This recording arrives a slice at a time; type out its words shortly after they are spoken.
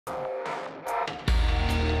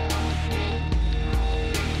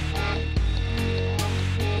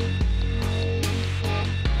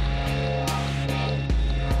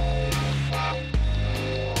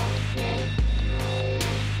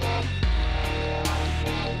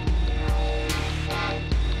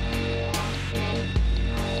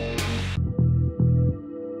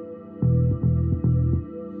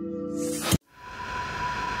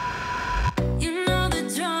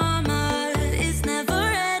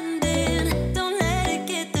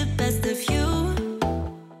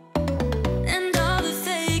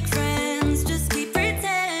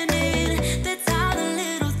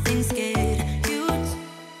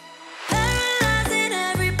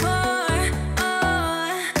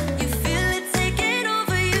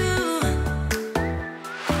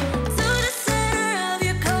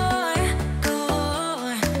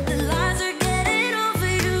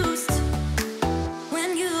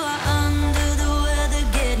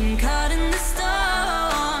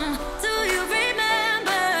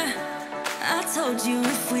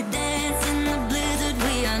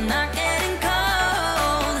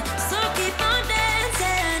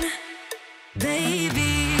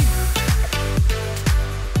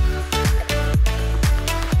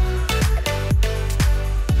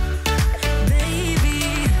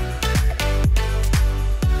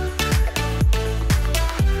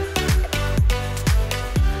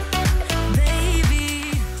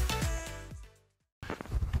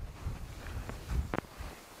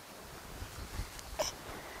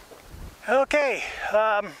Okay,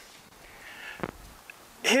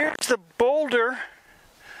 here's the boulder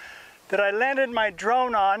that I landed my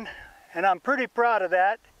drone on, and I'm pretty proud of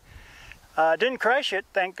that. Didn't crash it,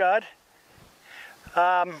 thank God.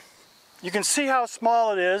 You can see how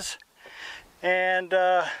small it is, and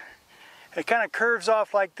it kind of curves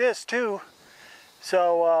off like this too.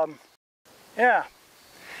 So yeah,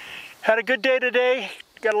 had a good day today.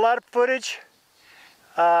 Got a lot of footage.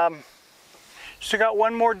 Still got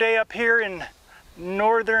one more day up here in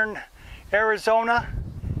northern Arizona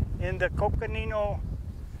in the Coconino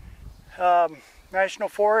National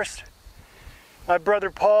Forest. My brother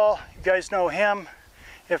Paul, you guys know him.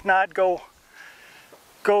 If not, go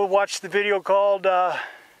watch the video called, I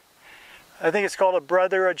think it's called A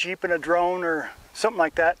Brother, a Jeep, and a Drone, or something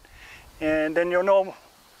like that. And then you'll know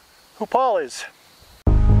who Paul is.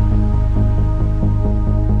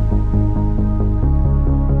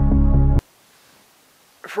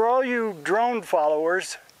 For all you drone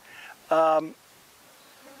followers, I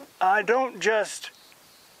don't just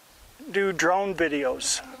do drone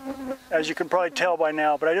videos, as you can probably tell by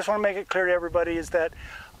now, but I just want to make it clear to everybody is that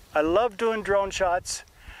I love doing drone shots,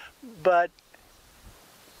 but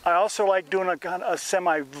I also like doing a kind of a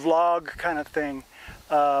semi-vlog kind of thing.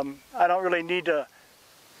 I don't really need to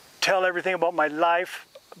tell everything about my life,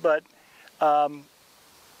 but I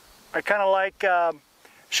kind of like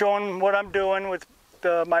showing what I'm doing with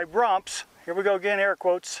my romps. Here we go again, air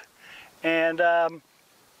quotes. And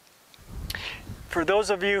for those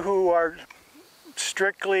of you who are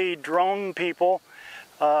strictly drone people,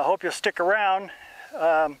 I hope you'll stick around,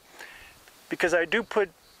 because I do put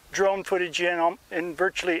drone footage in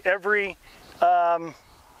virtually every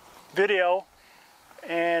video.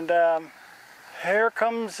 And here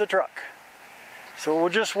comes the truck. So we'll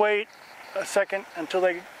just wait a second until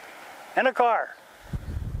they, and a car.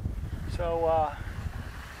 So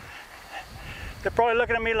they're probably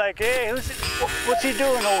looking at me like, hey, what's he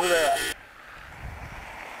doing over there?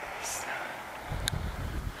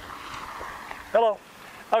 Hello.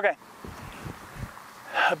 Okay.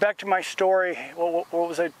 Back to my story. What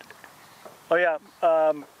was I? Oh yeah.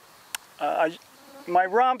 My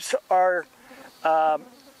romps are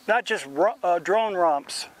not just drone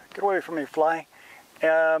romps. Get away from me, fly.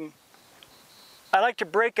 I like to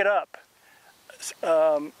break it up,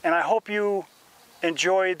 and I hope you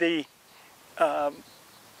enjoy the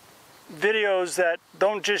videos that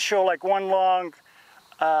don't just show like one long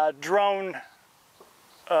drone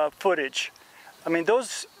footage. I mean,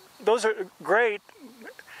 those are great,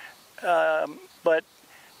 but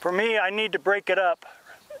for me, I need to break it up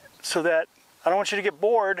so that I don't want you to get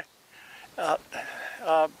bored.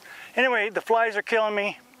 Anyway, the flies are killing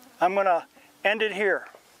me. I'm gonna end it here,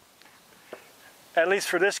 at least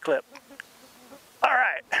for this clip. All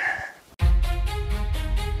right.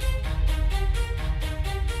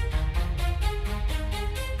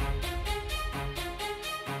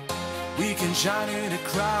 We can shine in a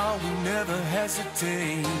crowd, we never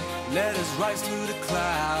hesitate. Let us rise to the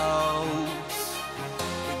clouds.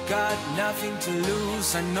 We got nothing to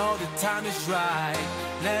lose, I know the time is right.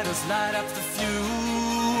 Let us light up the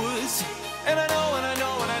fuse. And I know, and I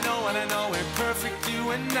know, and I know, and I know we're perfect,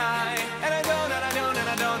 you and I. And I don't, and I don't, and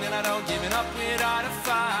I don't, and I don't giving up without a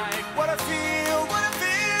fight. What I feel,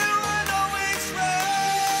 I know it's right.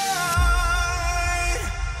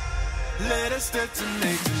 Let us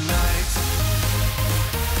detonate tonight.